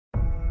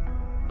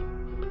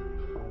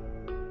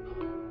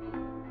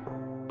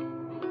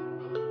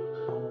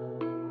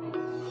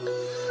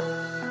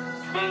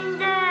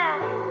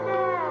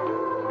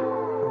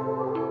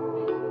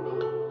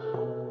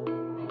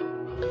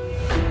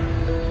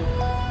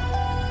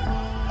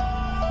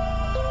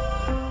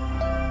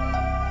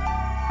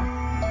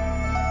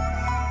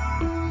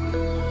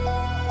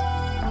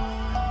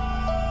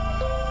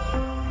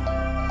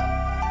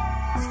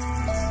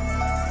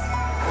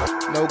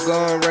No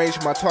gun range,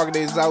 my target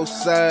is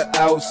outside,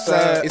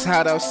 outside. It's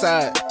hot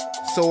outside,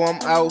 so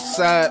I'm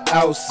outside,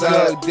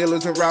 outside. Drug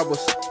dealers and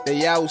robbers,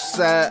 they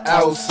outside,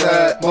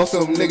 outside. Most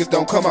of them niggas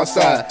don't come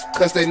outside,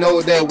 cause they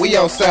know that we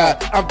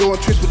outside. I'm doing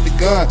tricks with the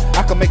gun,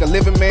 I can make a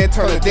living man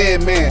turn a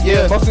dead man.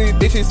 Yeah, most of these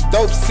bitches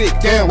dope sick.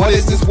 Damn, what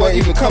is this world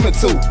even coming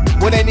to?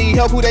 When they need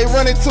help, who they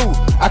running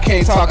to? I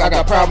can't talk, I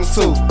got problems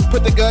too.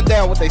 Put the gun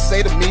down, what they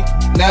say to me,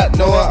 not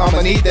knowing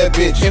I'ma need that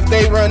bitch. If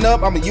they run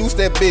up, I'ma use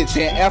that bitch,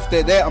 and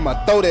after that,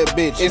 I'ma throw that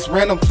bitch. It's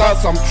random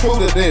thoughts, I'm true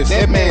to this.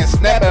 That man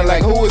snapping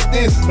like, who is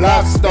this?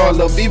 Block star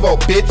Luh Vevo,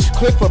 bitch.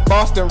 Clifford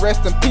Boston,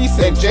 rest in peace,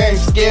 and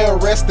James Scale,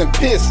 rest in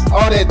piss.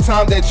 All that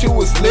time that you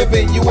was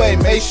living, you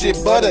ain't made shit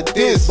but a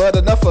diss. But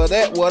enough of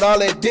that, with all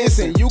that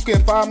dissing, you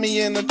can find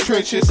me in the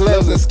trenches.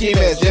 Gloves and ski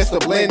masks just to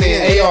blend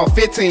in.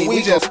 AR-15,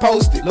 we just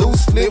posted.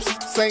 Loose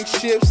lips, sink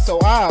ships, so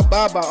I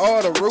abide by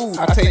all the rules.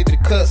 I take the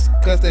cuts,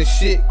 cause that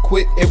shit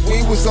quick. If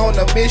we was on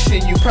a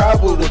mission, you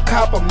probably would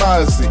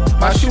compromise it.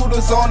 My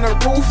shooters on the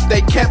roof,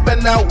 they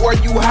camping out where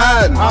you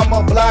hiding. I'm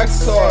a block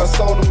star,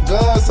 so them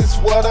guns is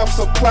what I'm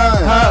supplying.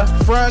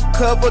 Front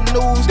cover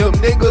news, them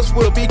niggas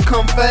will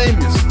become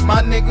famous.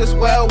 My niggas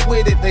well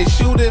with it, they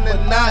shooting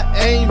and not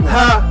aiming.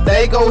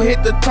 They go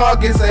hit the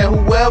targets and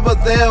whoever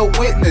they'll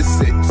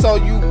witness it. So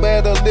you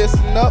better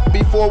listen up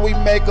before we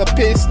make a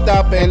pit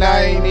stop. And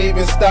I ain't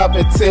even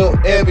stopping till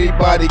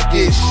everybody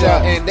gets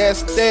shot. And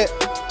that's that,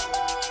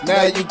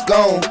 now you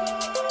gone.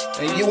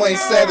 And you ain't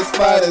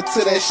satisfied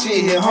until that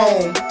shit hit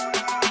home.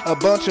 A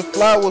bunch of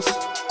flowers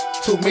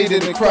to meet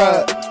in the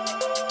crowd.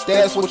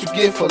 That's what you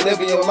get for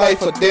living your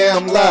life a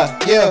damn lie.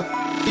 Yeah.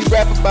 He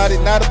rap about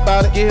it, not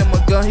about it. Give him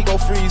a gun, he gon'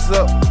 freeze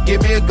up.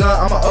 Give me a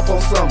gun, I'ma up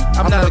on something.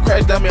 I'm not a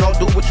crash dummy, I don't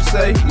do what you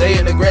say. Lay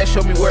in the grass,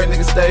 show me where a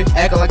nigga stay.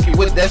 Acting like you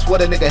with it, that's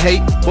what a nigga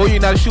hate. Boy, you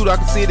not a shooter, I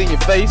can see it in your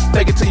face.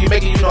 Fake it till you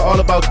make it, you know all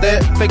about that.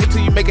 Fake it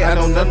till you make it, I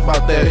know nothing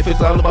about that. If it's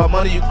all about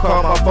money, you can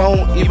call my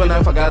phone, even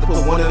if I gotta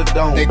put one in the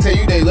dome. They tell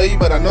you they love you,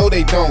 but I know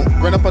they don't.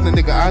 Run up on the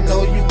nigga, I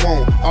know you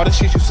won't. All the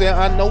shit you say,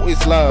 I know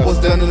it's lies.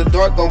 What's done in the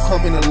dark, gon'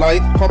 come in the light.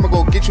 Karma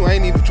gon' get you, I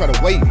ain't even try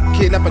to wait.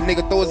 Kidnap a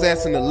nigga, throw his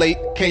ass in the lake.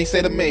 Can't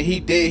say the man, he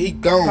dead, he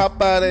gone.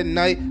 Hop out at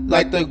night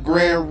like the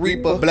Grand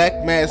Reaper.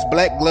 Black mask,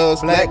 black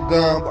gloves, black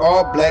gum,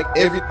 all black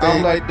everything.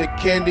 I'm like the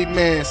Candy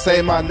Man,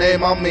 say my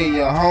name, I'm in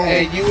your home.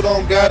 And you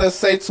don't gotta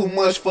say too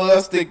much for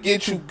us to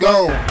get you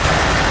gone.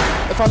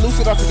 If I lose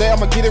it off today,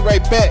 I'ma get it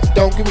right back.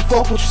 Don't give a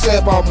fuck what you say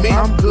about me.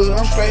 I'm good,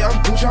 I'm straight, I'm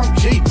Gucci, I'm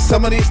G.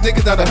 Some of these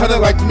niggas not 100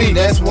 like me.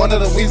 That's one of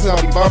the reasons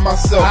I be by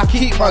myself. I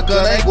keep my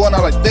gun, I ain't going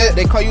out like that.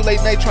 They call you late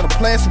night tryna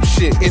plan some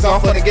shit. It's all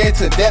fun again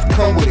till death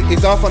come with it.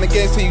 It's all fun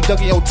again till you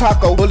ducking your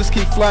taco. Bullets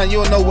keep flying, you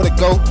don't know where to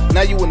go.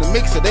 Now you in the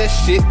mix of that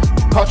shit.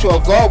 Caught you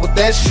off guard with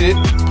that shit.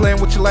 Playing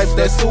with your life,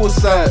 that's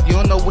suicide. You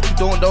don't know what you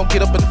doing, don't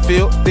get up in the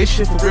field. This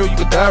shit for real, you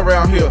could die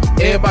around here.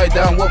 Everybody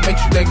down, what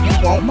makes you think you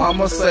won't?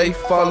 Mama say,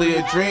 follow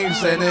your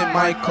dreams and it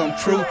might come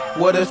true.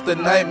 What if the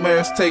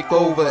nightmares take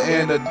over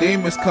and the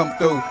demons come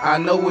through? I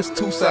know it's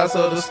two sides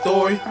of the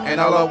story, and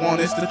all I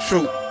want is the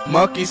truth.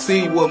 Monkey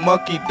see what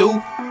monkey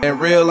do, and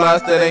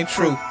realize that ain't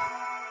true.